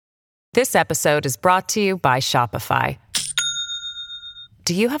This episode is brought to you by Shopify.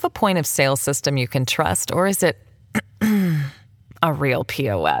 Do you have a point of sale system you can trust, or is it a real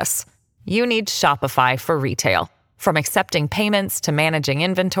POS? You need Shopify for retail. From accepting payments to managing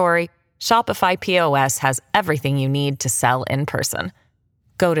inventory, Shopify POS has everything you need to sell in person.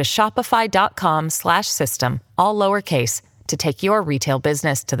 Go to shopify.com/system, all lowercase, to take your retail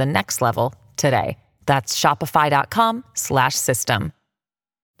business to the next level today. That's shopify.com/system.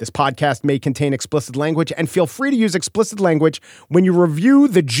 This podcast may contain explicit language, and feel free to use explicit language when you review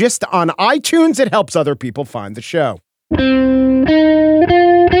The Gist on iTunes. It helps other people find the show.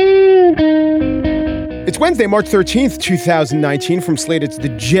 It's Wednesday, March 13th, 2019. From Slate, it's The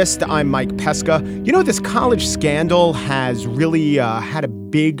Gist. I'm Mike Pesca. You know, this college scandal has really had a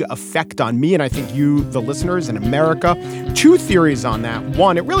big effect on me, and I think you, the listeners, in America. Two theories on that.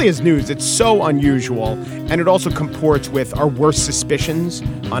 One, it really is news. It's so unusual, and it also comports with our worst suspicions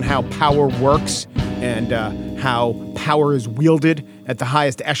on how power works and how power is wielded at the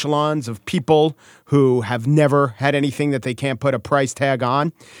highest echelons of people who have never had anything that they can't put a price tag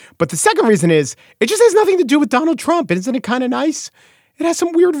on. But the second reason is it just has nothing to do with Donald Trump. Isn't it kind of nice? It has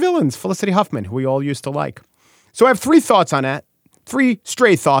some weird villains, Felicity Huffman, who we all used to like. So I have three thoughts on that. Three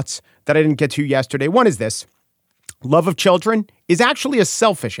stray thoughts that I didn't get to yesterday. One is this. Love of children is actually a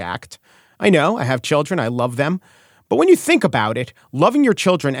selfish act. I know, I have children. I love them. But when you think about it, loving your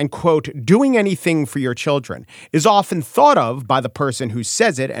children and, quote, doing anything for your children is often thought of by the person who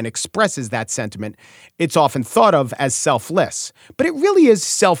says it and expresses that sentiment. It's often thought of as selfless, but it really is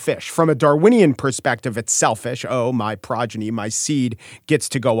selfish. From a Darwinian perspective, it's selfish. Oh, my progeny, my seed gets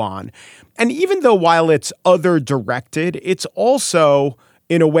to go on. And even though while it's other directed, it's also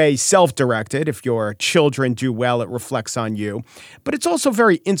in a way self-directed. If your children do well, it reflects on you. But it's also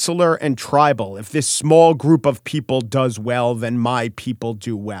very insular and tribal. If this small group of people does well, then my people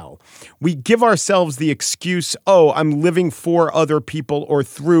do well. We give ourselves the excuse, oh, I'm living for other people or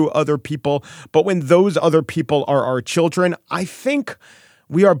through other people. But when those other people are our children, I think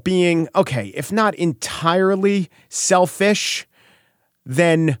we are being, okay, if not entirely selfish,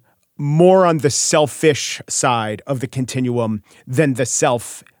 then more on the selfish side of the continuum than the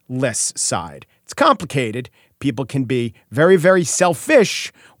selfless side. It's complicated. People can be very, very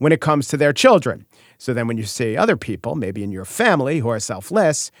selfish when it comes to their children. So then when you see other people, maybe in your family, who are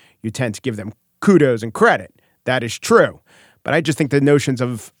selfless, you tend to give them kudos and credit. That is true. But I just think the notions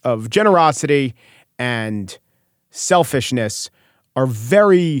of generosity and selfishness are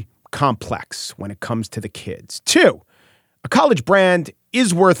very complex when it comes to the kids. Two, a college brand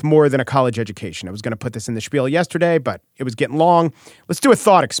is worth more than a college education. I was going to put this in the spiel yesterday, but it was getting long. Let's do a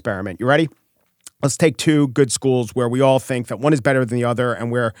thought experiment. You ready? Let's take two good schools where we all think that one is better than the other, and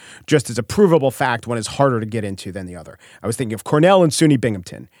where, just as a provable fact, one is harder to get into than the other. I was thinking of Cornell and SUNY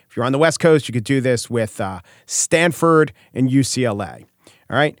Binghamton. If you're on the West Coast, you could do this with Stanford and UCLA.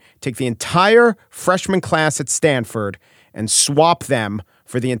 All right? Take the entire freshman class at Stanford and swap them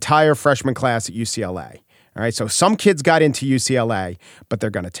for the entire freshman class at UCLA. All right, so some kids got into UCLA, but they're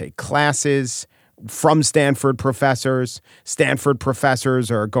going to take classes from Stanford professors. Stanford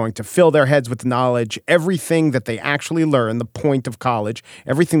professors are going to fill their heads with knowledge. Everything that they actually learn, the point of college,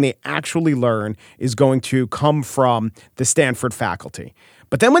 everything they actually learn is going to come from the Stanford faculty.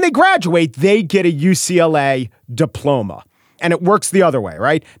 But then when they graduate, they get a UCLA diploma. And it works the other way,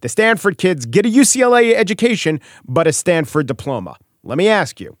 right? The Stanford kids get a UCLA education, but a Stanford diploma. Let me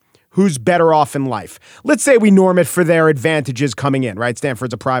ask you. Who's better off in life? Let's say we norm it for their advantages coming in, right?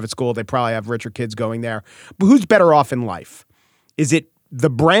 Stanford's a private school. They probably have richer kids going there. But who's better off in life? Is it the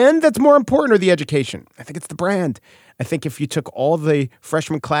brand that's more important or the education? I think it's the brand. I think if you took all the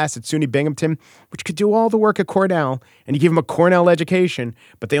freshman class at SUNY Binghamton, which could do all the work at Cornell, and you give them a Cornell education,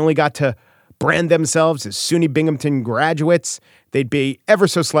 but they only got to brand themselves as SUNY Binghamton graduates, they'd be ever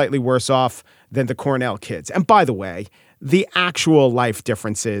so slightly worse off than the Cornell kids. And by the way, the actual life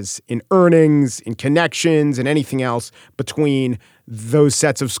differences in earnings, in connections, and anything else between those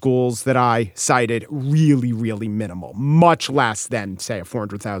sets of schools that I cited really, really minimal, much less than, say, a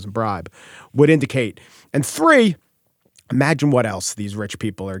 $400,000 bribe would indicate. And three, imagine what else these rich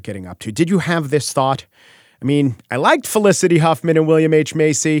people are getting up to. Did you have this thought? I mean, I liked Felicity Huffman and William H.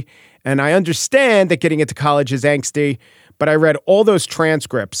 Macy, and I understand that getting into college is angsty, but I read all those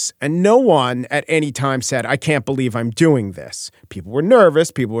transcripts and no one at any time said, I can't believe I'm doing this. People were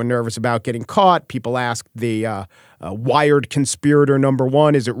nervous. People were nervous about getting caught. People asked the Wired conspirator number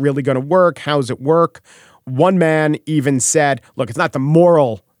one, is it really going to work? How's it work? One man even said, look, it's not the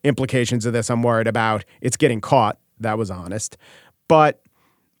moral implications of this I'm worried about. It's getting caught. That was honest. But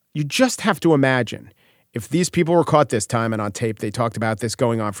you just have to imagine if these people were caught this time and on tape, they talked about this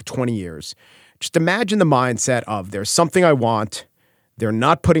going on for 20 years. Just imagine the mindset of there's something I want. They're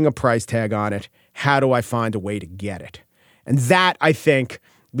not putting a price tag on it. How do I find a way to get it? And that, I think,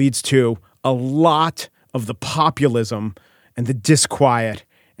 leads to a lot of the populism and the disquiet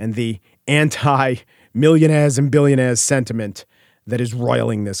and the anti-millionaires and billionaires sentiment that is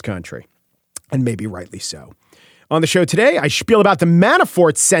roiling this country. And maybe rightly so. On the show today, I spiel about the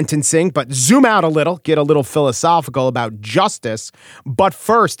Manafort sentencing, but zoom out a little, get a little philosophical about justice. But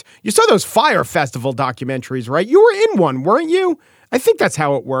first, you saw those Fyre Festival documentaries, right? You were in one, weren't you? I think that's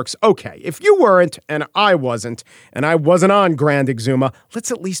how it works. Okay, if you weren't and I wasn't on Grand Exuma,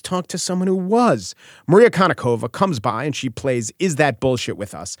 let's at least talk to someone who was. Maria Konnikova comes by and she plays Is That Bullshit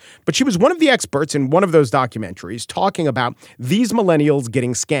with us. But she was one of the experts in one of those documentaries talking about these millennials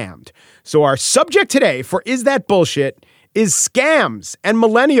getting scammed. So our subject today for Is That Bullshit is scams and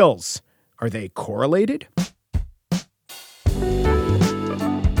millennials. Are they correlated?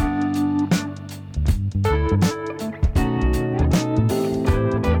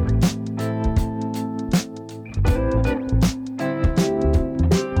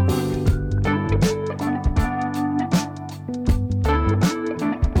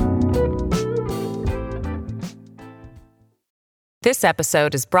 This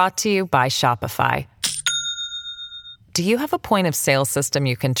episode is brought to you by Shopify. Do you have a point of sale system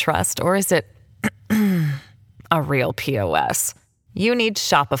you can trust, or is it a real POS? You need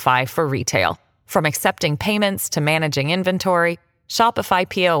Shopify for retail. From accepting payments to managing inventory, Shopify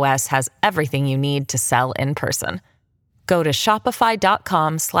POS has everything you need to sell in person. Go to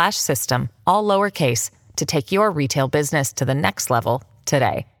shopify.com/system, all lowercase, to take your retail business to the next level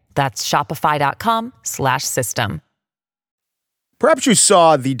today. That's shopify.com/system. Perhaps you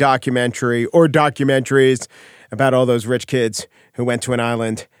saw the documentary or documentaries about all those rich kids who went to an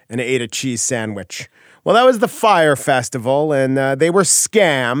island and ate a cheese sandwich. Well, that was the Fyre Festival, and they were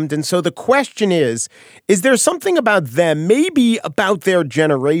scammed. And so the question is there something about them, maybe about their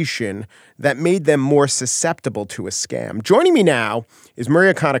generation, that made them more susceptible to a scam? Joining me now is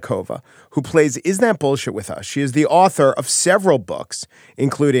Maria Konnikova, who plays Is That Bullshit with us. She is the author of several books,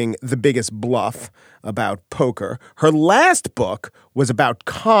 including The Biggest Bluff, about poker. Her last book was about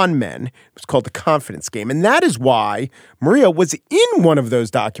con men. It was called The Confidence Game. And that is why Maria was in one of those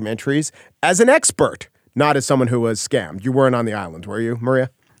documentaries as an expert, not as someone who was scammed. You weren't on the island, were you,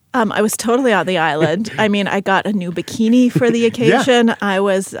 Maria? I was totally on the island. I mean, I got a new bikini for the occasion. Yeah. I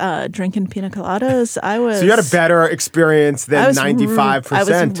was drinking pina coladas. So you had a better experience than 95% I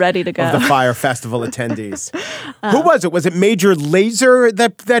was ready to go. Of the Fyre Festival attendees. Who was it? Was it Major Lazer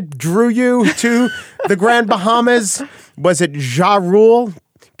that drew you to the Grand Bahamas? Was it Ja Rule?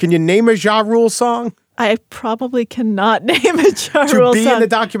 Can you name a Ja Rule song? I probably cannot name a Ja Rule song. To be in the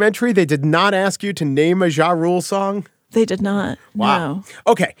documentary, they did not ask you to name a Ja Rule song? They did not. Wow. No.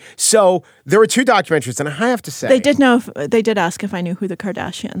 Okay, so there were two documentaries, and I have to say they did ask if I knew who the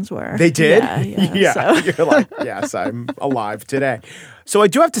Kardashians were. They did? Yeah. So. You're like, yes, I'm alive today. So I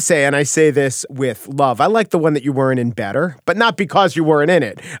do have to say, and I say this with love, I like the one that you weren't in better, but not because you weren't in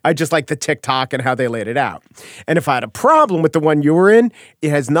it. I just like the TikTok and how they laid it out. And if I had a problem with the one you were in,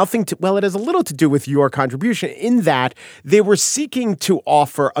 it has nothing to, well, it has a little to do with your contribution in that they were seeking to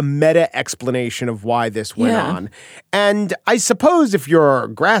offer a meta explanation of why this went on. And I suppose if you're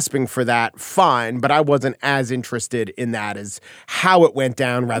grasping for that, fine, but I wasn't as interested in that as how it went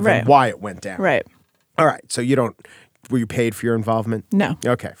down rather than why it went down. Right. All right. So were you paid for your involvement? No.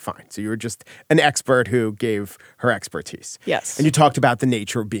 Okay, fine. So you were just an expert who gave her expertise. Yes. And you talked about the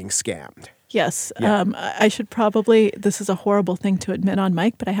nature of being scammed. Yes. Yeah. I should probably, this is a horrible thing to admit on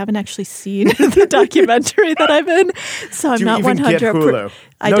mic, but I haven't actually seen the documentary that I'm in. So I'm not 100%. Get Hulu?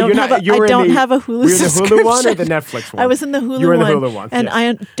 I don't have a Hulu subscription. Were you in the Hulu one or the Netflix one? I was in the Hulu one. You were in the Hulu one. And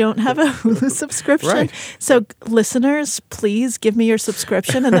I don't have a Hulu subscription. Right. So listeners, please give me your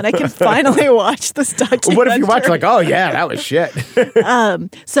subscription and then I can finally watch this documentary. What if you watch like, oh yeah, that was shit.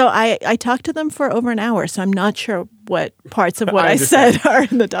 So I talked to them for over an hour, so I'm not sure what parts of what I said are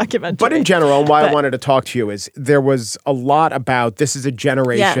in the documentary. But in general, and why I wanted to talk to you is there was a lot about this is a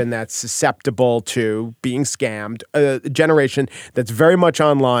generation that's susceptible to being scammed, a generation that's very much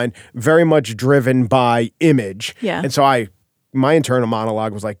online, very much driven by image. Yeah. And so my internal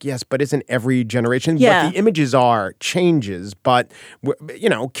monologue was like, yes, but isn't every generation what the images are changes? But,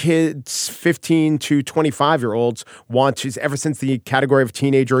 kids 15 to 25-year-olds want to, ever since the category of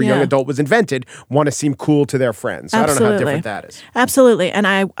teenager or young adult was invented, want to seem cool to their friends. So I don't know how different that is. Absolutely. And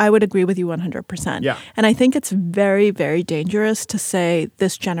I would agree with you 100%. Yeah. And I think it's very, very dangerous to say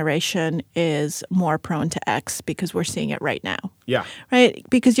this generation is more prone to X because we're seeing it right now. Yeah. Right?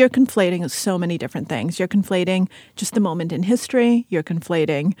 Because you're conflating so many different things. You're conflating just the moment in history. You're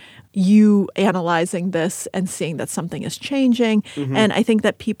conflating you analyzing this and seeing that something is changing. And I think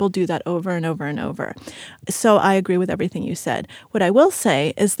that people do that over and over and over. So I agree with everything you said. What I will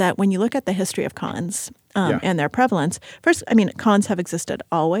say is that when you look at the history of cons and their prevalence, first, I mean, cons have existed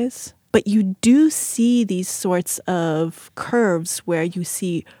always. But you do see these sorts of curves where you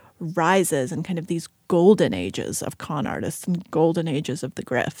see rises and kind of these golden ages of con artists and golden ages of the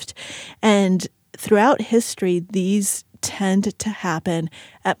grift. And throughout history, these tend to happen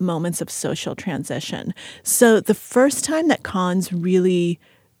at moments of social transition. So the first time that cons really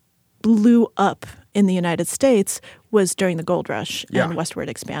blew up in the United States was during the gold rush and westward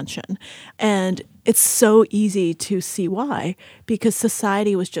expansion. And it's so easy to see why, because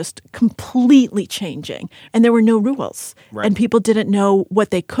society was just completely changing and there were no rules. Right. And people didn't know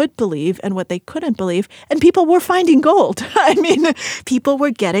what they could believe and what they couldn't believe. And people were finding gold. I mean, people were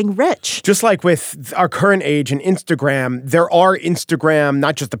getting rich. Just like with our current age and Instagram, there are Instagram,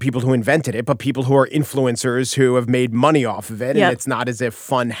 not just the people who invented it, but people who are influencers who have made money off of it. And it's not as if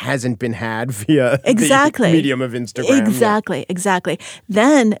fun hasn't been had via the medium of Instagram. Exactly.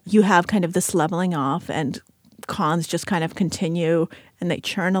 Then you have kind of this leveling off and cons just kind of continue and they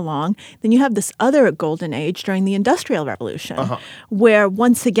churn along. Then you have this other golden age during the Industrial Revolution where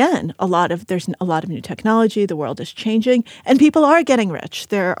once again, there's a lot of new technology, the world is changing, and people are getting rich.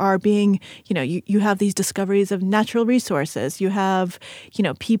 There are being, you have these discoveries of natural resources. You have,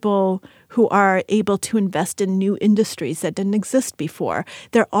 people who are able to invest in new industries that didn't exist before.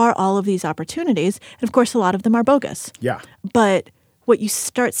 There are all of these opportunities, and of course a lot of them are bogus. Yeah. But what you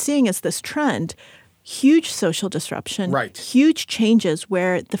start seeing is this trend. Huge social disruption, huge changes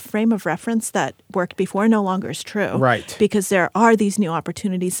where the frame of reference that worked before no longer is true. Right. Because there are these new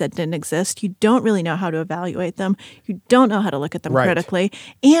opportunities that didn't exist. You don't really know how to evaluate them. You don't know how to look at them critically.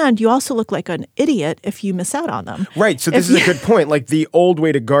 And you also look like an idiot if you miss out on them. Right. So this is a good point. Like the old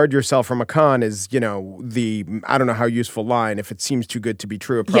way to guard yourself from a con is, I don't know how useful line. If it seems too good to be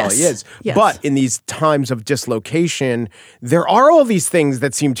true, it probably is. Yes. But in these times of dislocation, there are all these things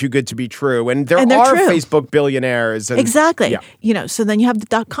that seem too good to be true. And there are Facebook billionaires. And, exactly. So then you have the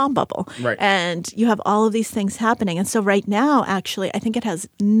dot-com bubble. Right. And you have all of these things happening. And so right now, actually, I think it has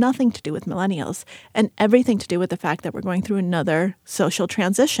nothing to do with millennials and everything to do with the fact that we're going through another social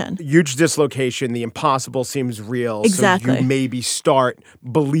transition. Huge dislocation. The impossible seems real. Exactly. So you maybe start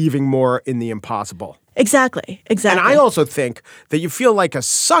believing more in the impossible. Exactly. And I also think that you feel like a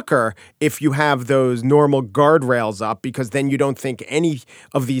sucker if you have those normal guardrails up, because then you don't think any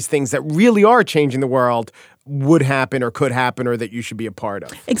of these things that really are changing the world would happen or could happen or that you should be a part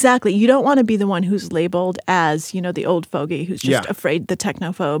of. Exactly. You don't want to be the one who's labeled as, the old fogey who's just afraid, the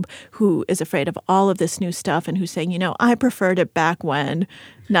technophobe, who is afraid of all of this new stuff and who's saying, I preferred it back when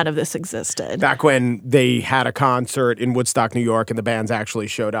none of this existed. Back when they had a concert in Woodstock, New York, and the bands actually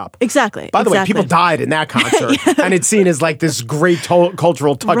showed up. Exactly. By the way, people died in that concert, and it's seen as like this great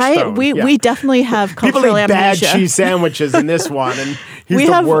cultural touchstone. Right? We definitely have cultural people eat amnesia. Bad cheese sandwiches in this one, and he's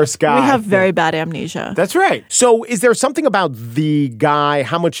the worst guy. We have very bad amnesia. That's right. So is there something about the guy,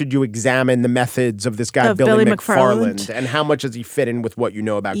 how much did you examine the methods of this guy, Billy McFarland, and how much does he fit in with what you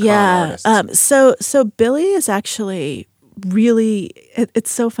know about con artists? So Billy is actually really,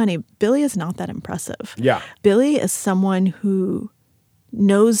 it's so funny. Billy is not that impressive. Yeah. Billy is someone who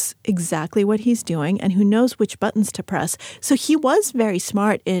knows exactly what he's doing and who knows which buttons to press. So he was very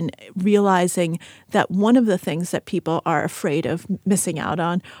smart in realizing that one of the things that people are afraid of missing out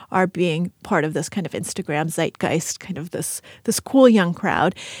on are being part of this kind of Instagram zeitgeist, kind of this cool young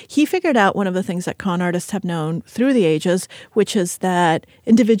crowd. He figured out one of the things that con artists have known through the ages, which is that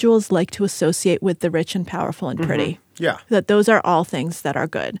individuals like to associate with the rich and powerful and pretty. Yeah. That those are all things that are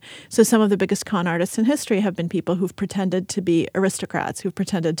good. So some of the biggest con artists in history have been people who've pretended to be aristocrats, who've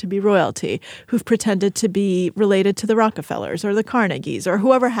pretended to be royalty, who've pretended to be related to the Rockefellers or the Carnegies or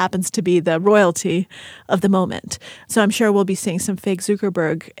whoever happens to be the royalty of the moment. So I'm sure we'll be seeing some fake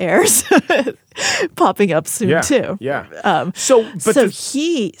Zuckerberg heirs popping up soon too. Yeah. So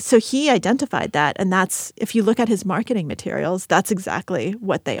he identified that, and that's, if you look at his marketing materials, that's exactly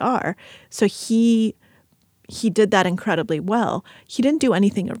what they are. So he did that incredibly well. He didn't do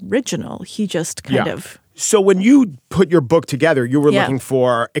anything original. He just kind of... So when you put your book together, you were looking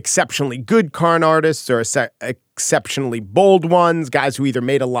for exceptionally good con artists or exceptionally bold ones, guys who either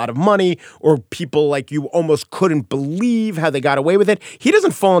made a lot of money or people like you almost couldn't believe how they got away with it. He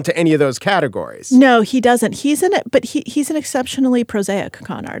doesn't fall into any of those categories. No, he doesn't. He's in it, but he's an exceptionally prosaic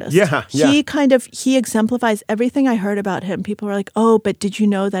con artist. Yeah. He exemplifies everything I heard about him. People were like, "Oh, but did you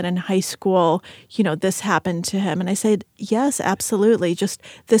know that in high school, this happened to him?" And I said, "Yes, absolutely. Just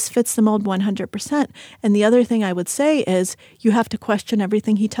this fits the mold 100%." And the other thing I would say is you have to question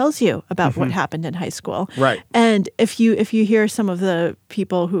everything he tells you about what happened in high school. Right. And if you hear some of the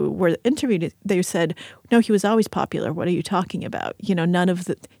people who were interviewed, they said, "No, he was always popular. What are you talking about?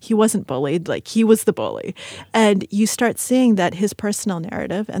 He wasn't bullied. Like, he was the bully." And you start seeing that his personal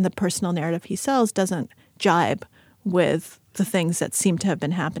narrative and the personal narrative he sells doesn't jibe with the things that seem to have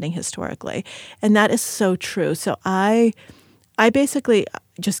been happening historically. And that is so true. So I basically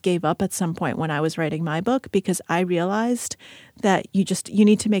just gave up at some point when I was writing my book because I realized that you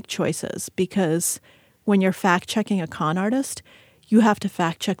need to make choices, because when you're fact-checking a con artist, you have to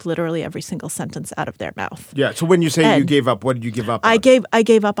fact-check literally every single sentence out of their mouth. Yeah. So when you say you gave up, what did you give up on? I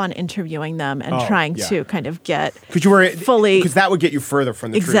gave up on interviewing them and trying to kind of get because that would get you further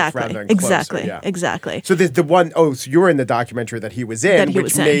from the truth rather than closer. Yeah. Exactly. So there's the one, so you were in the documentary that he was in,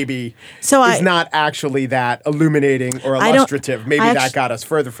 which maybe is not actually that illuminating or illustrative. Maybe that got us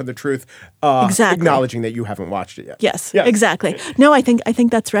further from the truth, acknowledging that you haven't watched it yet. Yes, exactly. No, I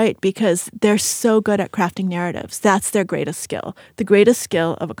think that's right, because they're so good at crafting narratives. That's their greatest skill. The greatest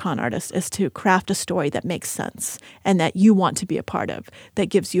skill of a con artist is to craft a story that makes sense and that you want to be a part of, that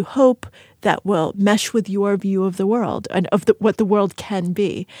gives you hope, that will mesh with your view of the world and of what the world can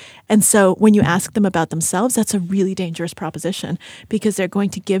be. And so when you ask them about themselves, that's a really dangerous proposition, because they're going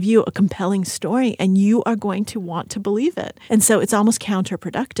to give you a compelling story and you are going to want to believe it. And so it's almost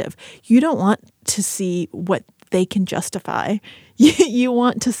counterproductive. You don't want to see what they can justify. You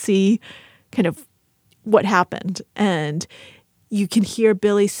want to see kind of what happened. And you can hear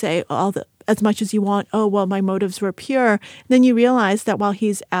Billy say as much as you want, "Oh, well, my motives were pure." And then you realize that while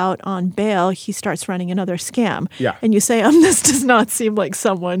he's out on bail, he starts running another scam. Yeah. And you say, this does not seem like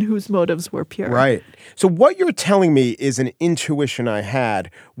someone whose motives were pure. Right. So what you're telling me is an intuition I had,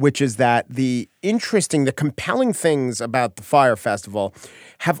 which is that the compelling things about the Fyre Festival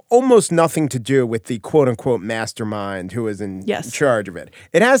have almost nothing to do with the quote-unquote mastermind who is in charge of it.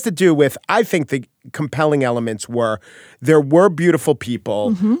 It has to do with, I think the compelling elements there were beautiful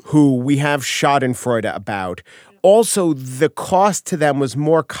people who we have schadenfreude about. Also, the cost to them was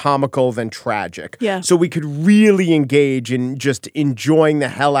more comical than tragic. Yeah. So we could really engage in just enjoying the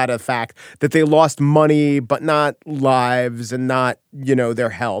hell out of the fact that they lost money, but not lives and not, their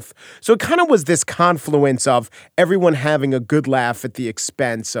health. So it kind of was this confluence of everyone having a good laugh at the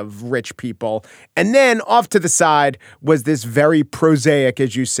expense of rich people. And then off to the side was this very prosaic,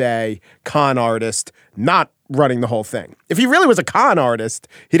 as you say, con artist not running the whole thing. If he really was a con artist,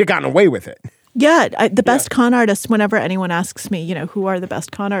 he'd have gotten away with it. Yeah, the best con artists, whenever anyone asks me, who are the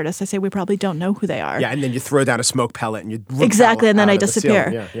best con artists, I say we probably don't know who they are. Yeah, and then you throw down a smoke pellet and you exactly, and then I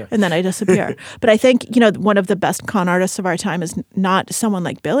disappear. And then I disappear. But I think, one of the best con artists of our time is not someone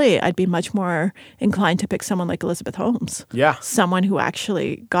like Billy. I'd be much more inclined to pick someone like Elizabeth Holmes. Yeah. Someone who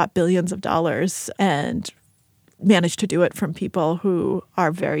actually got billions of dollars and managed to do it from people who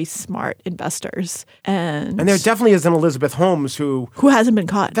are very smart investors. And there definitely is an Elizabeth Holmes who hasn't been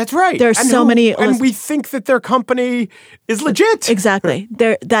caught. That's right. There's so many. And we think that their company is legit. Exactly.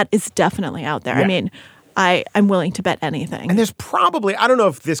 That is definitely out there. Yeah. I mean, I'm willing to bet anything. And there's probably, I don't know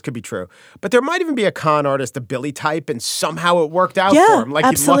if this could be true, but there might even be a con artist, a Billy type, and somehow it worked out for him. Like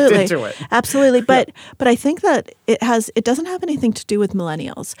absolutely. He lucked into it. Absolutely. But I think that it doesn't have anything to do with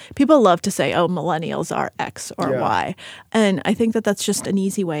millennials. People love to say, oh, millennials are X or Y. And I think that that's just an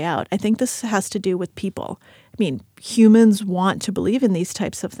easy way out. I think this has to do with people. I mean, humans want to believe in these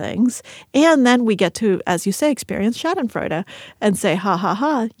types of things. And then we get to, as you say, experience schadenfreude and say, ha, ha,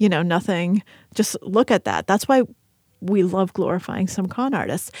 ha, nothing. Just look at that. That's why we love glorifying some con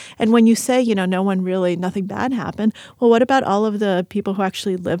artists. And when you say, nothing bad happened, well, what about all of the people who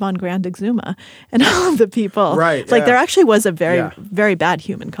actually live on Grand Exuma and all of the people? Right. There actually was a very, very bad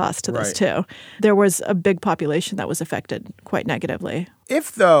human cost to this, too. There was a big population that was affected quite negatively.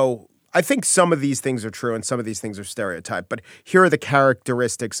 I think some of these things are true and some of these things are stereotyped, but here are the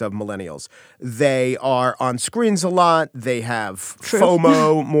characteristics of millennials. They are on screens a lot. They have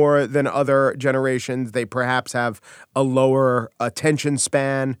FOMO more than other generations. They perhaps have a lower attention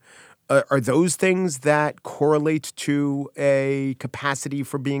span. Are those things that correlate to a capacity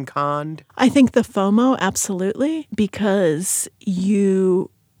for being conned? I think the FOMO, absolutely, because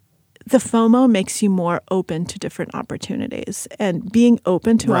the FOMO makes you more open to different opportunities. And being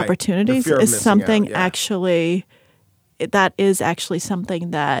open to opportunities is something that is actually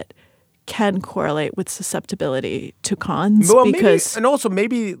something that can correlate with susceptibility to cons. Well,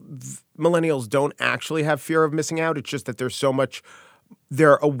 maybe millennials don't actually have fear of missing out. It's just that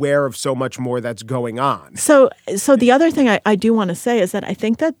they're aware of so much more that's going on. So the other thing I do want to say is that I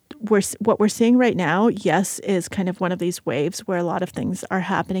think that what we're seeing right now, yes, is kind of one of these waves where a lot of things are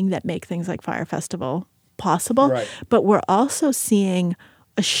happening that make things like Fyre Festival possible. Right. But we're also seeing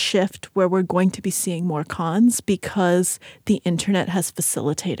a shift where we're going to be seeing more cons because the internet has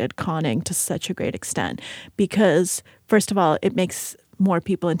facilitated conning to such a great extent. Because, first of all, it makes more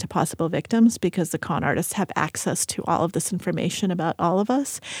people into possible victims because the con artists have access to all of this information about all of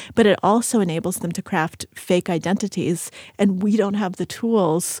us. But it also enables them to craft fake identities, and we don't have the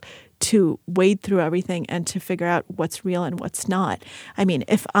tools to wade through everything and to figure out what's real and what's not. I mean,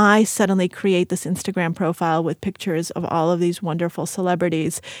 if I suddenly create this Instagram profile with pictures of all of these wonderful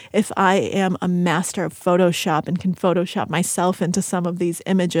celebrities, if I am a master of Photoshop and can Photoshop myself into some of these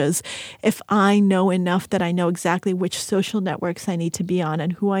images, if I know enough that I know exactly which social networks I need to be on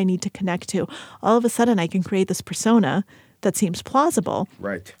and who I need to connect to, all of a sudden I can create this persona that seems plausible.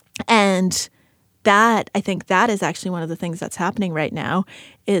 Right. And I think that is actually one of the things that's happening right now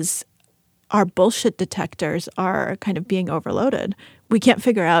is our bullshit detectors are kind of being overloaded. We can't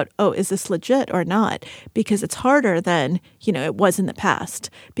figure out, is this legit or not? Because it's harder than, it was in the past.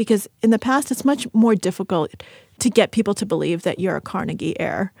 Because in the past, it's much more difficult to get people to believe that you're a Carnegie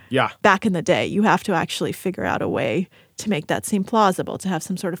heir. Yeah. Back in the day, you have to actually figure out a way to make that seem plausible, to have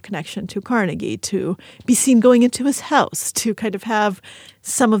some sort of connection to Carnegie, to be seen going into his house, to kind of have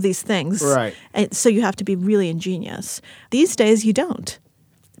some of these things. Right. And so you have to be really ingenious. These days, you don't,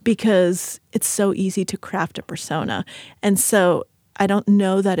 because it's so easy to craft a persona. And so I don't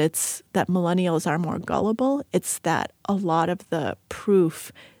know that it's that millennials are more gullible. It's that a lot of the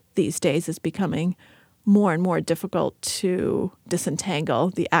proof these days is becoming more and more difficult to disentangle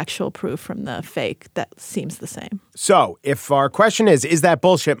the actual proof from the fake that seems the same. So if our question is that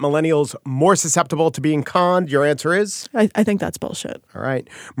bullshit, millennials more susceptible to being conned? Your answer is? I think that's bullshit. All right.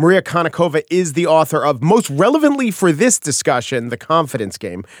 Maria Konnikova is the author of, most relevantly for this discussion, The Confidence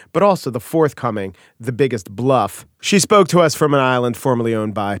Game, but also the forthcoming The Biggest Bluff. She spoke to us from an island formerly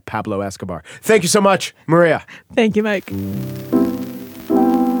owned by Pablo Escobar. Thank you so much, Maria. Thank you, Mike.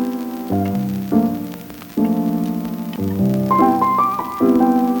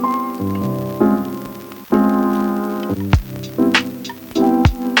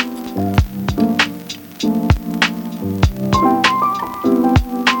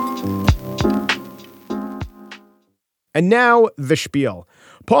 And now, the spiel.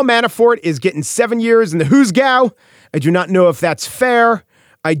 Paul Manafort is getting 7 years in the Hoosgow. I do not know if that's fair.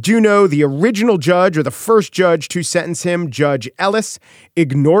 I do know the original judge, or the first judge to sentence him, Judge Ellis,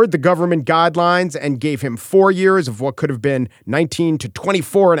 ignored the government guidelines and gave him 4 years of what could have been 19 to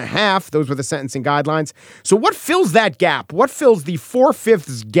 24 and a half. Those were the sentencing guidelines. So what fills that gap? What fills the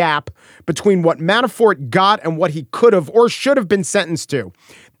 4/5 gap between what Manafort got and what he could have or should have been sentenced to?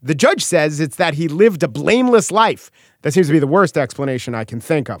 The judge says it's that he lived a blameless life. That seems to be the worst explanation I can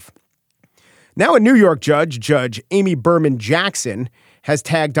think of. Now a New York judge, Judge Amy Berman Jackson, has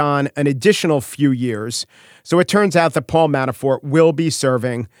tagged on an additional few years. So it turns out that Paul Manafort will be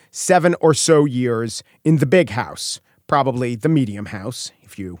serving 7 or so years in the big house, probably the medium house,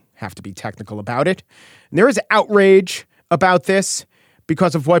 if you have to be technical about it. And there is outrage about this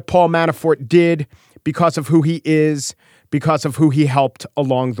because of what Paul Manafort did, because of who he is, because of who he helped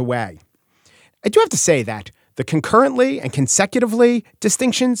along the way. I do have to say that the concurrently and consecutively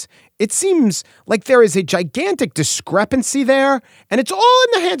distinctions, it seems like there is a gigantic discrepancy there, and it's all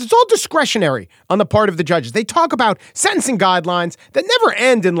in the hands, it's all discretionary on the part of the judges. They talk about sentencing guidelines that never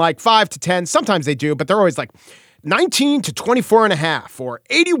end in like 5 to 10. Sometimes they do, but they're always like 19 to 24 and a half or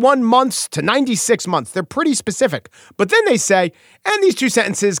 81 months to 96 months. They're pretty specific. But then they say, and these two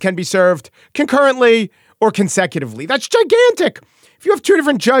sentences can be served concurrently or consecutively. That's gigantic. If you have two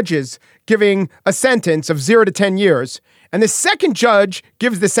different judges giving a sentence of 0 to 10 years, and the second judge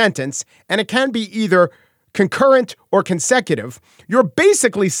gives the sentence, and it can be either concurrent or consecutive, you're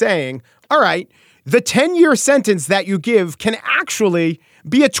basically saying, all right, the 10-year sentence that you give can actually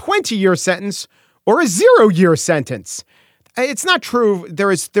be a 20-year sentence or a 0-year sentence. It's not true. There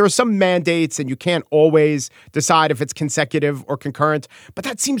are some mandates, and you can't always decide if it's consecutive or concurrent, but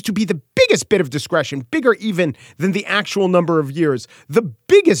that seems to be the biggest bit of discretion, bigger even than the actual number of years, the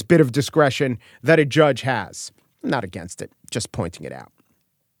biggest bit of discretion that a judge has. I'm not against it, just pointing it out.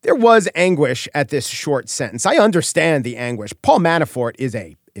 There was anguish at this short sentence. I understand the anguish. Paul Manafort is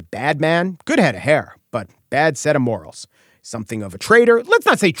a A bad man, good head of hair, but bad set of morals. Something of a traitor. Let's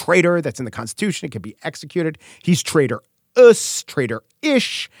not say traitor. That's in the Constitution. It can be executed. He's traitor-us,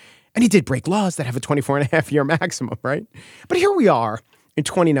 traitor-ish. And he did break laws that have a 24-and-a-half-year maximum, right? But here we are in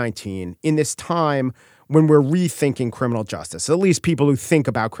 2019, in this time when we're rethinking criminal justice. At least people who think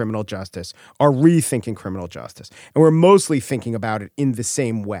about criminal justice are rethinking criminal justice. And we're mostly thinking about it in the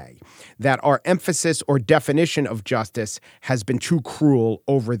same way, that our emphasis or definition of justice has been too cruel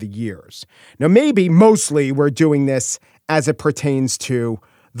over the years. Now, maybe mostly we're doing this as it pertains to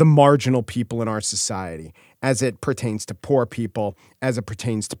the marginal people in our society, as it pertains to poor people, as it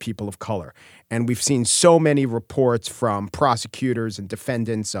pertains to people of color. And we've seen so many reports from prosecutors and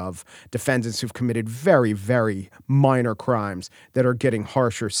defendants who've committed very, very minor crimes that are getting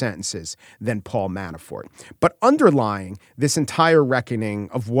harsher sentences than Paul Manafort. But underlying this entire reckoning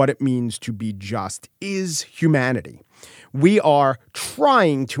of what it means to be just is humanity. We are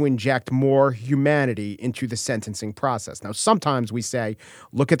trying to inject more humanity into the sentencing process. Now, sometimes we say,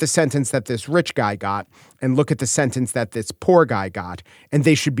 look at the sentence that this rich guy got and look at the sentence that this poor guy got, and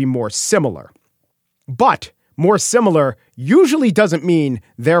they should be more similar. But more similar usually doesn't mean,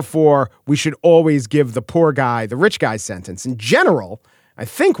 therefore, we should always give the poor guy the rich guy's sentence. In general, I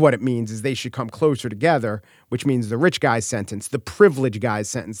think what it means is they should come closer together, which means the rich guy's sentence, the privileged guy's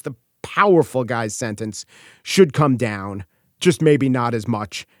sentence, the powerful guy's sentence should come down, just maybe not as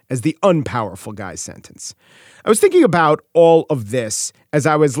much as the unpowerful guy's sentence. I was thinking about all of this as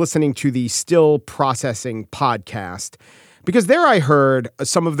I was listening to the Still Processing podcast, because there I heard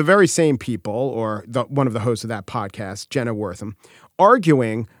some of the very same people, or one of the hosts of that podcast, Jenna Wortham,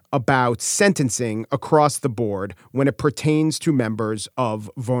 arguing about sentencing across the board when it pertains to members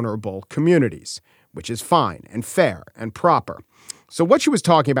of vulnerable communities, which is fine and fair and proper. So what she was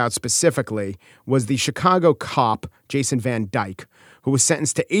talking about specifically was the Chicago cop, Jason Van Dyke, who was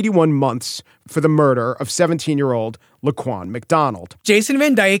sentenced to 81 months for the murder of 17-year-old Laquan McDonald. Jason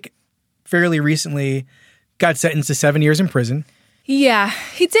Van Dyke fairly recently got sentenced to 7 years in prison. Yeah,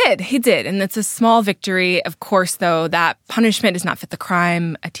 he did. And it's a small victory. Of course, though, that punishment does not fit the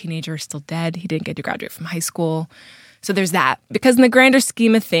crime. A teenager is still dead. He didn't get to graduate from high school. So there's that. Because in the grander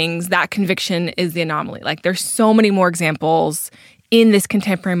scheme of things, that conviction is the anomaly. Like, there's so many more examples in this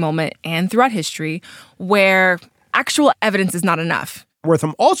contemporary moment and throughout history where actual evidence is not enough.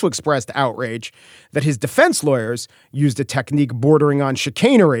 Wortham also expressed outrage that his defense lawyers used a technique bordering on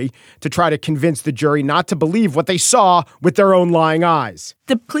chicanery to try to convince the jury not to believe what they saw with their own lying eyes.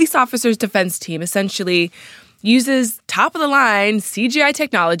 The police officer's defense team essentially uses top-of-the-line CGI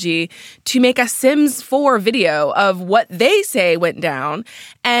technology to make a Sims 4 video of what they say went down,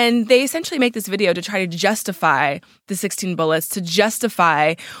 and they essentially make this video to try to justify the 16 bullets, to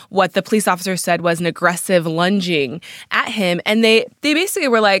justify what the police officer said was an aggressive lunging at him, and they basically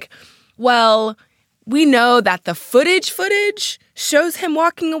were like, well, we know that the footage shows him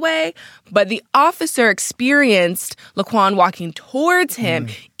walking away, but the officer experienced Laquan walking towards him,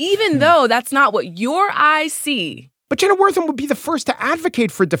 even though that's not what your eyes see. But Jenna Wortham would be the first to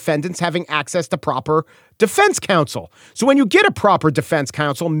advocate for defendants having access to proper defense counsel. So when you get a proper defense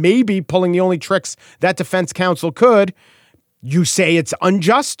counsel, maybe pulling the only tricks that defense counsel could, you say it's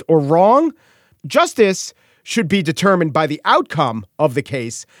unjust or wrong. Justice should be determined by the outcome of the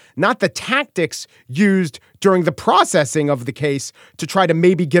case, not the tactics used during the processing of the case to try to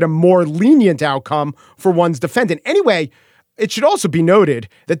maybe get a more lenient outcome for one's defendant. Anyway, it should also be noted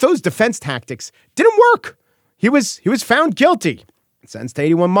that those defense tactics didn't work. He was found guilty and sentenced to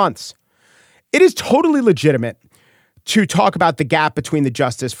 81 months. It is totally legitimate to talk about the gap between the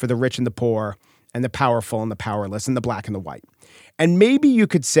justice for the rich and the poor and the powerful and the powerless and the black and the white. And maybe you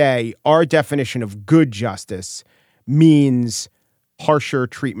could say our definition of good justice means harsher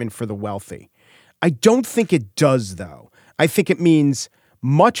treatment for the wealthy. I don't think it does, though. I think it means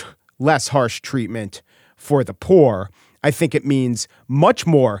much less harsh treatment for the poor. I think it means much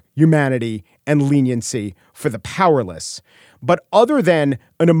more humanity and leniency for the powerless. But other than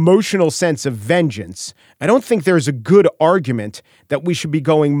an emotional sense of vengeance, I don't think there's a good argument that we should be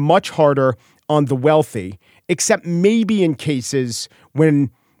going much harder on the wealthy, except maybe in cases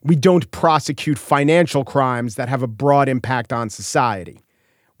when we don't prosecute financial crimes that have a broad impact on society.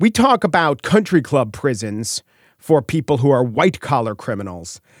 We talk about country club prisons for people who are white-collar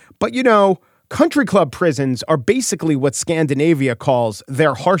criminals. But, country club prisons are basically what Scandinavia calls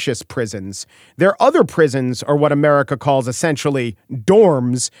their harshest prisons. Their other prisons are what America calls essentially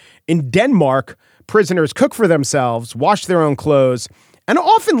dorms. In Denmark, prisoners cook for themselves, wash their own clothes, and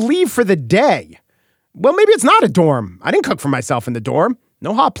often leave for the day. Well, maybe it's not a dorm. I didn't cook for myself in the dorm.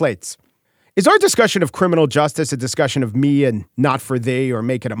 No hot plates. Is our discussion of criminal justice a discussion of me and not for thee, or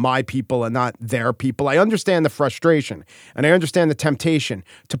make it a my people and not their people? I understand the frustration, and I understand the temptation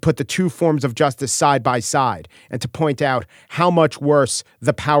to put the two forms of justice side by side and to point out how much worse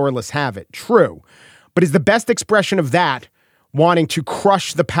the powerless have it. True. But is the best expression of that wanting to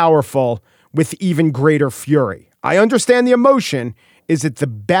crush the powerful with even greater fury? I understand the emotion. Is it the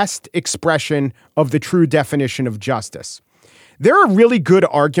best expression of the true definition of justice? There are really good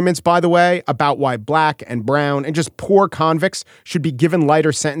arguments, by the way, about why black and brown and just poor convicts should be given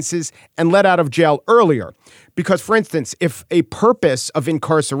lighter sentences and let out of jail earlier. Because, for instance, if a purpose of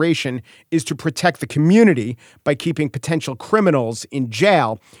incarceration is to protect the community by keeping potential criminals in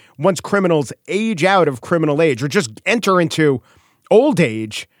jail, once criminals age out of criminal age or just enter into old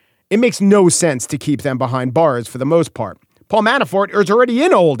age, it makes no sense to keep them behind bars for the most part. Paul Manafort is already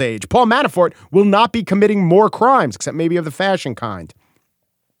in old age. Paul Manafort will not be committing more crimes, except maybe of the fashion kind.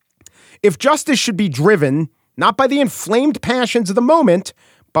 If justice should be driven not by the inflamed passions of the moment,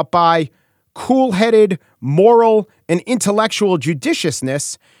 but by cool-headed, moral, and intellectual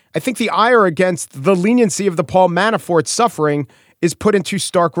judiciousness, I think the ire against the leniency of the Paul Manafort suffering is put into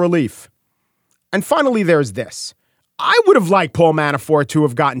stark relief. And finally, there's this. I would have liked Paul Manafort to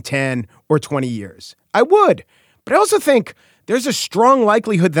have gotten 10 or 20 years. I would. But I also think there's a strong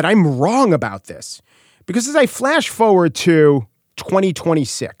likelihood that I'm wrong about this. Because as I flash forward to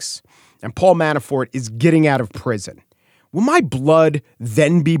 2026 and Paul Manafort is getting out of prison, will my blood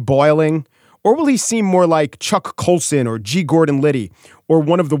then be boiling? Or will he seem more like Chuck Colson or G. Gordon Liddy or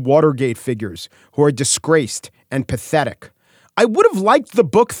one of the Watergate figures who are disgraced and pathetic? I would have liked the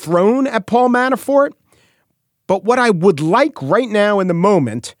book thrown at Paul Manafort, but what I would like right now in the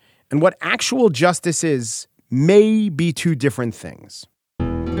moment and what actual justice is may be two different things.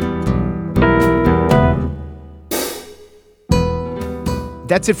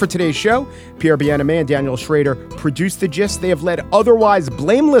 That's it for today's show. Pierre Bienaimé and Daniel Schrader produced The Gist. They have led otherwise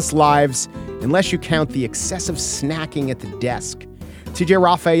blameless lives, unless you count the excessive snacking at the desk. TJ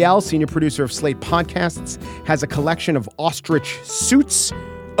Raphael, senior producer of Slate Podcasts, has a collection of ostrich suits.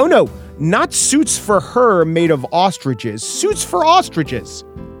 Oh no, not suits for her made of ostriches. Suits for ostriches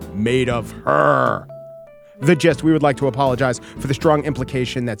made of her. The Gist, we would like to apologize for the strong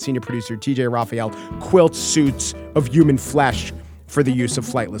implication that senior producer TJ Raphael quilts suits of human flesh for the use of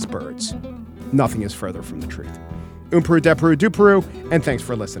flightless birds. Nothing is further from the truth. Peru, de Peru, du Peru, and thanks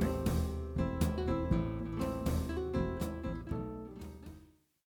for listening.